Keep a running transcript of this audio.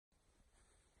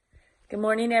Good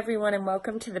morning, everyone, and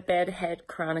welcome to the Bedhead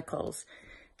Chronicles.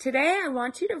 Today, I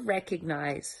want you to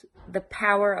recognize the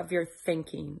power of your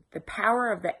thinking, the power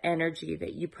of the energy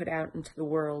that you put out into the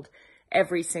world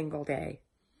every single day.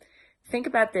 Think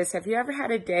about this. Have you ever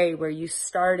had a day where you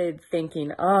started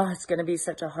thinking, oh, it's going to be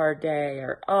such a hard day,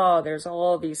 or, oh, there's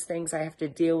all these things I have to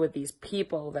deal with, these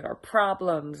people that are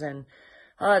problems, and,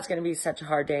 oh, it's going to be such a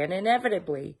hard day. And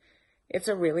inevitably, it's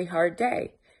a really hard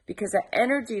day. Because the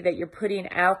energy that you're putting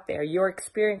out there, your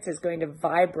experience is going to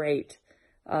vibrate,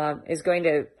 is going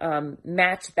to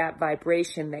match that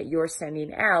vibration that you're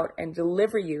sending out and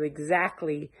deliver you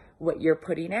exactly what you're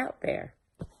putting out there.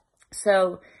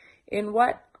 So in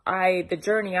the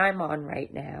journey I'm on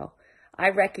right now, I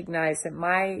recognize that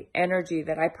my energy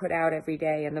that I put out every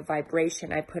day and the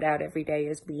vibration I put out every day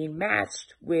is being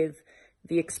matched with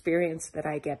the experience that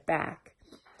I get back.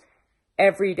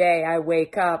 Every day I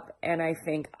wake up and I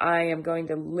think I am going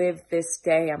to live this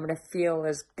day. I'm going to feel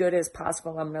as good as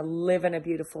possible. I'm going to live in a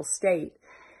beautiful state.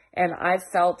 And I've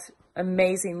felt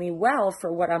amazingly well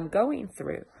for what I'm going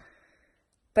through.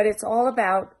 But it's all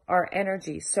about our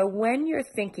energy. So when you're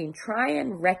thinking, try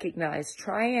and recognize,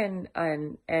 try and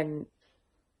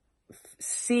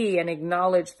see and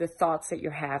acknowledge the thoughts that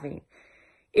you're having.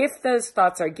 If those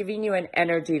thoughts are giving you an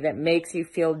energy that makes you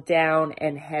feel down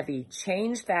and heavy,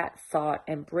 change that thought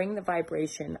and bring the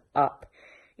vibration up.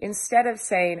 Instead of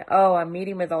saying, oh, I'm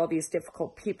meeting with all these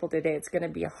difficult people today, it's going to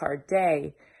be a hard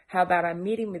day. How about I'm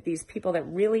meeting with these people that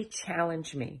really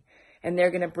challenge me and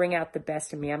they're going to bring out the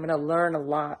best in me. I'm going to learn a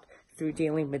lot through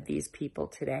dealing with these people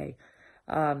today.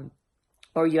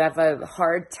 Or you have a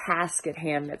hard task at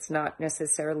hand that's not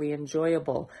necessarily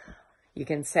enjoyable. You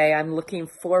can say, I'm looking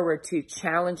forward to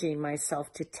challenging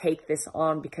myself to take this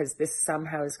on because this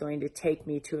somehow is going to take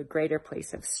me to a greater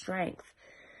place of strength.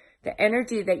 The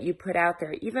energy that you put out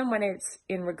there, even when it's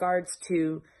in regards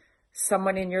to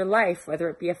someone in your life, whether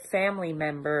it be a family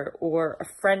member or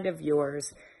a friend of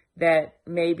yours that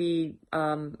maybe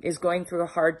is going through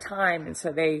a hard time, and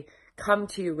so they come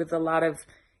to you with a lot of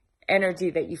energy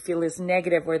that you feel is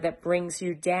negative or that brings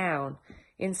you down.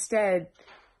 Instead,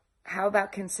 how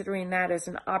about considering that as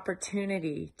an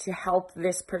opportunity to help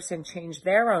this person change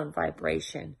their own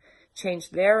vibration, change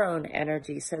their own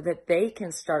energy so that they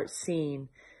can start seeing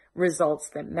results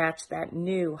that match that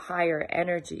new, higher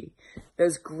energy,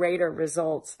 those greater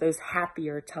results, those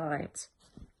happier times.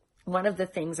 One of the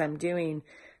things I'm doing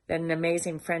that an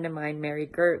amazing friend of mine, Mary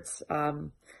Ghertz,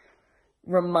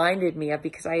 reminded me of,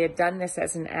 because I had done this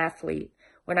as an athlete.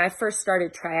 When I first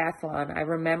started triathlon, I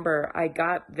remember I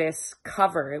got this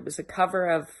cover. It was a cover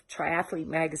of Triathlete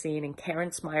magazine, and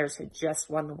Karen Smyers had just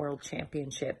won the world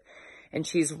championship. And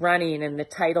she's running, and the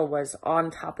title was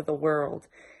On Top of the World.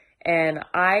 And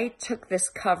I took this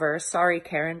cover, sorry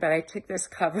Karen, but I took this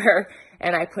cover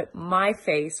and I put my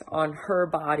face on her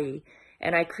body,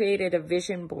 and I created a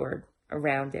vision board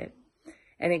around it.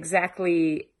 And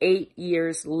exactly 8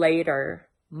 years later,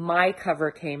 my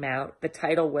cover came out. The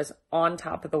title was On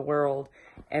Top of the World,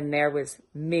 and there was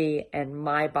me and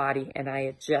my body, and I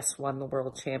had just won the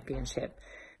world championship.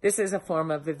 This is a form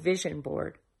of a vision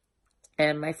board.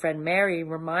 And my friend Mary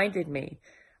reminded me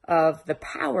of the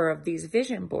power of these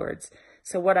vision boards.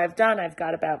 So what I've done, I've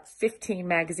got about 15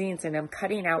 magazines, and I'm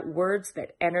cutting out words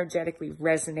that energetically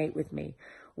resonate with me.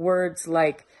 Words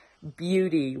like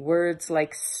beauty, words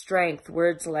like strength,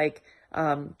 words like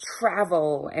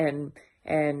travel and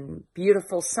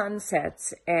beautiful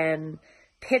sunsets and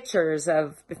pictures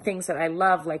of the things that I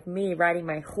love, like me riding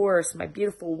my horse, my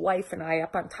beautiful wife and I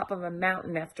up on top of a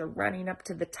mountain after running up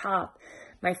to the top,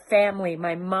 my family,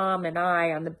 my mom and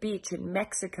I on the beach in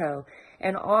Mexico.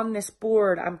 And on this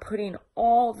board, I'm putting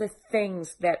all the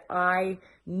things that I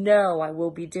know I will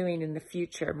be doing in the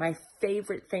future, my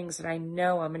favorite things that I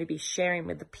know I'm going to be sharing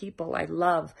with the people I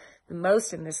love the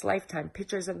most in this lifetime,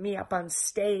 pictures of me up on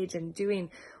stage and doing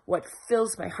what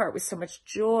fills my heart with so much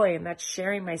joy, and that's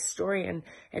sharing my story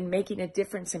and making a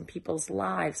difference in people's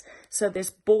lives. So this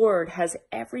board has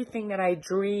everything that I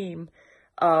dream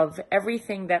of,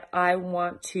 everything that I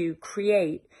want to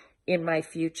create in my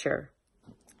future.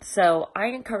 So I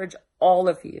encourage all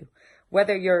of you,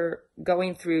 whether you're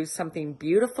going through something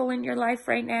beautiful in your life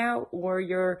right now or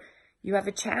you have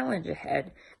a challenge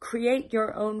ahead, create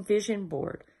your own vision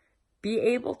board. Be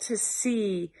able to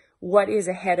see what is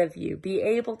ahead of you. Be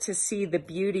able to see the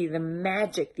beauty, the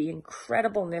magic, the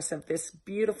incredibleness of this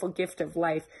beautiful gift of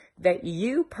life that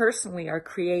you personally are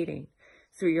creating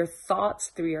through your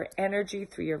thoughts, through your energy,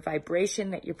 through your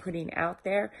vibration that you're putting out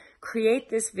there. Create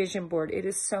this vision board. It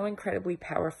is so incredibly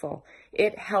powerful.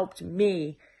 It helped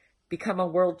me become a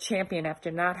world champion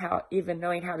after not even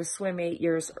knowing how to swim 8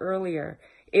 years earlier.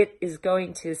 It is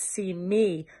going to see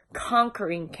me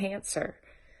conquering cancer.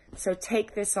 So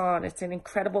take this on. It's an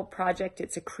incredible project.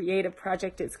 It's a creative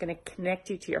project. It's going to connect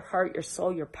you to your heart, your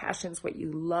soul, your passions, what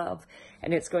you love.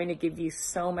 And it's going to give you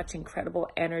so much incredible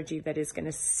energy that is going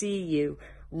to see you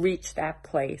reach that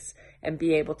place and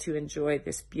be able to enjoy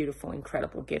this beautiful,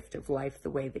 incredible gift of life the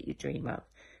way that you dream of.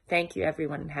 Thank you,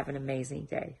 everyone, and have an amazing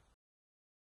day.